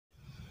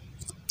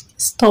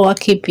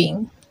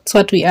Storekeeping. It's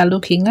what we are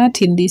looking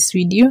at in this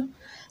video.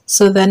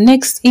 So the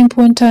next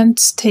important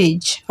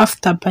stage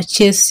after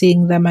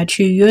purchasing the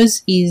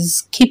materials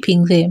is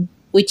keeping them,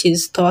 which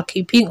is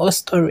storekeeping or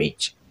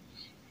storage.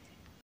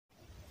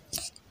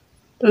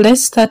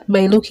 Let's start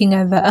by looking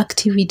at the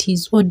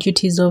activities or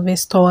duties of a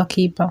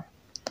storekeeper.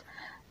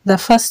 The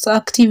first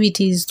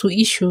activity is to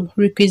issue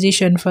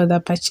requisition for the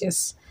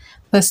purchase.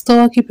 The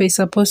storekeeper is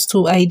supposed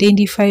to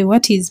identify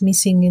what is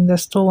missing in the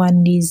store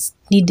and is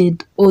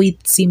needed or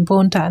it's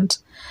important,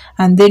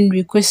 and then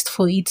request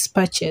for its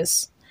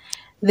purchase.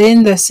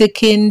 Then the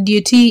second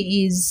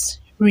duty is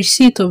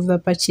receipt of the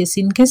purchase.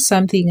 In case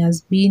something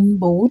has been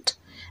bought,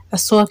 the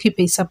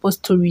storekeeper is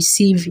supposed to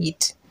receive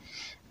it.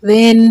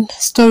 Then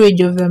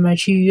storage of the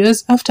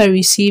materials. After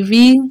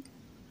receiving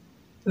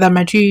the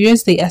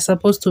materials, they are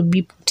supposed to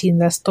be put in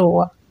the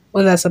store,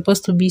 or they're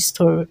supposed to be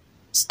stored.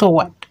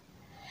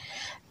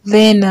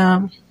 Then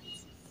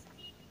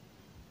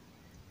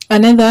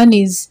another one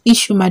is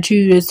issue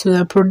materials to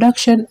the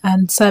production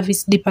and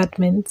service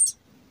departments.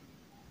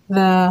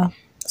 The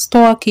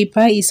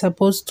storekeeper is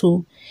supposed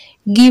to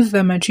give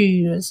the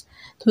materials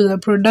to the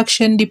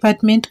production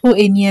department or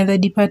any other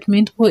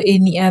department or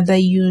any other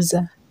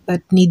user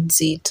that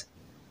needs it.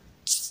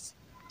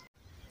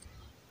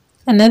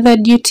 Another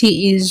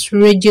duty is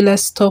regular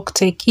stock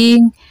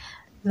taking.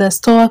 The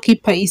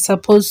storekeeper is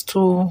supposed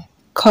to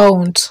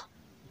count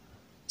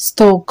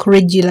stock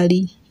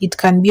regularly. It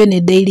can be on a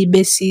daily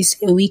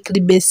basis, a weekly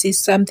basis,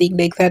 something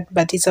like that,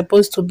 but it's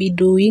supposed to be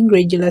doing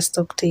regular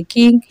stock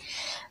taking.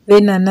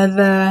 Then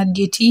another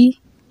duty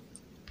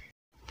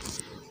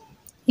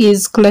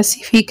is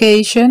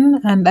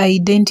classification and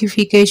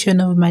identification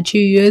of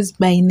materials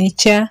by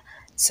nature,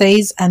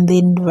 size, and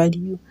then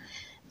value.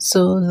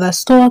 So the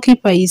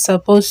storekeeper is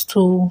supposed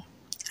to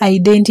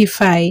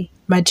identify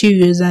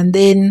materials and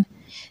then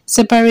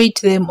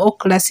separate them or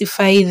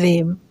classify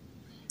them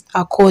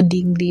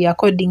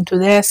according to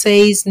their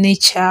size,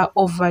 nature,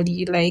 or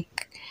value.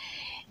 Like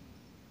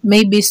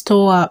maybe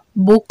store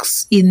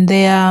books in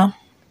their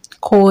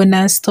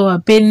corner, store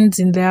pens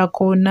in their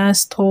corner,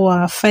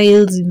 store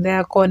files in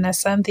their corner,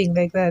 something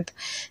like that.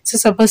 So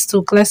supposed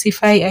to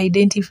classify,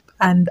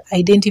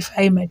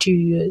 identify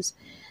materials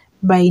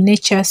by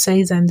nature,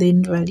 size, and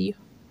then value.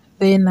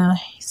 Then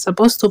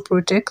supposed to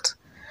protect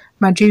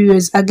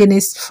materials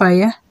against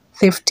fire,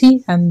 theft,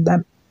 and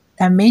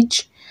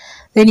damage.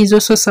 Then is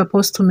also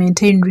supposed to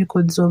maintain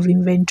records of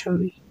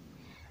inventory.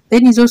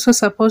 Then is also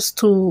supposed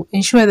to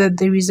ensure that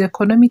there is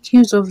economic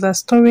use of the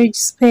storage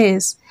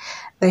space,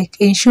 like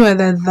ensure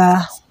that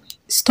the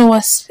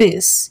store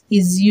space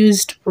is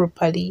used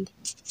properly,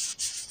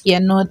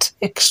 not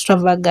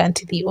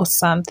extravagantly or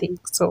something.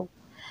 So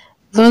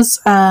those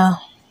are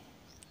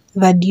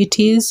the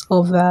duties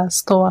of the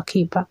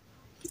storekeeper.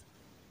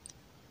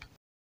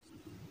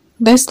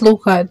 Let's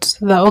look at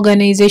the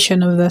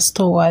organization of the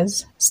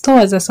stores.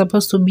 Stores are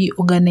supposed to be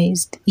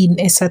organized in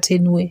a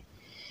certain way.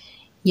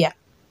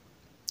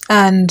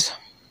 And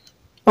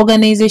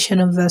organization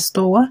of the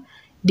store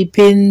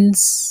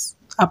depends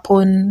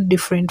upon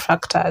different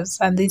factors.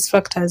 And these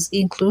factors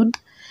include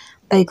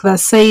like the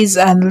size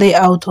and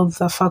layout of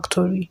the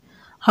factory,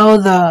 how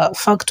the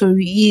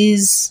factory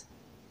is,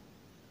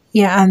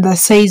 and the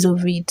size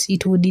of it.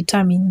 It will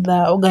determine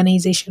the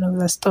organization of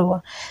the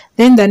store.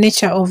 Then the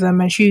nature of the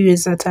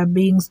materials that are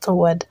being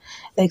stored,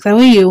 like the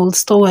way you will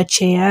store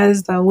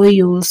chairs, the way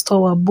you will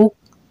store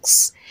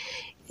books,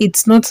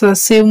 it's not the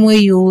same way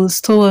you will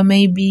store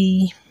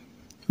maybe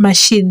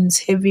machines,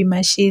 heavy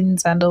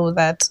machines and all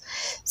that.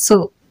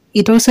 So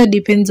it also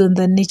depends on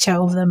the nature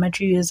of the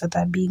materials that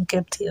are being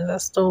kept in the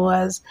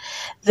stores.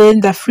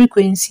 Then the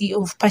frequency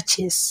of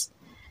purchase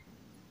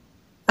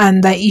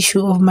and the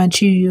issue of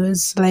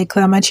materials, like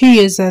the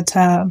materials that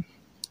are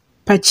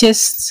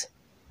purchased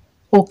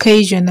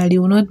occasionally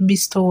will not be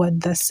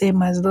stored the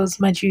same as those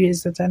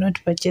materials that are not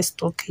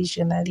purchased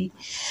occasionally.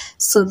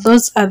 So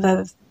those are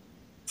the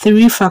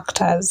three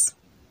factors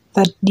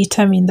that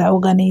determine the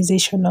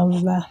organization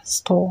of the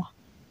store: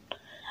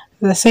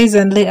 the size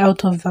and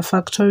layout of the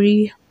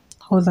factory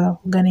or the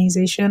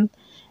organization,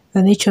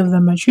 the nature of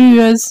the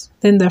materials,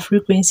 then the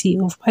frequency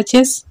of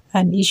purchase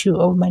and issue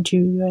of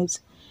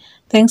materials.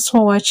 Thanks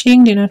for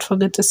watching. Do not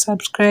forget to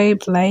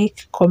subscribe,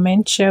 like,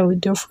 comment, share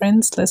with your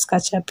friends. Let's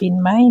catch up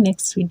in my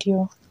next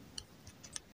video.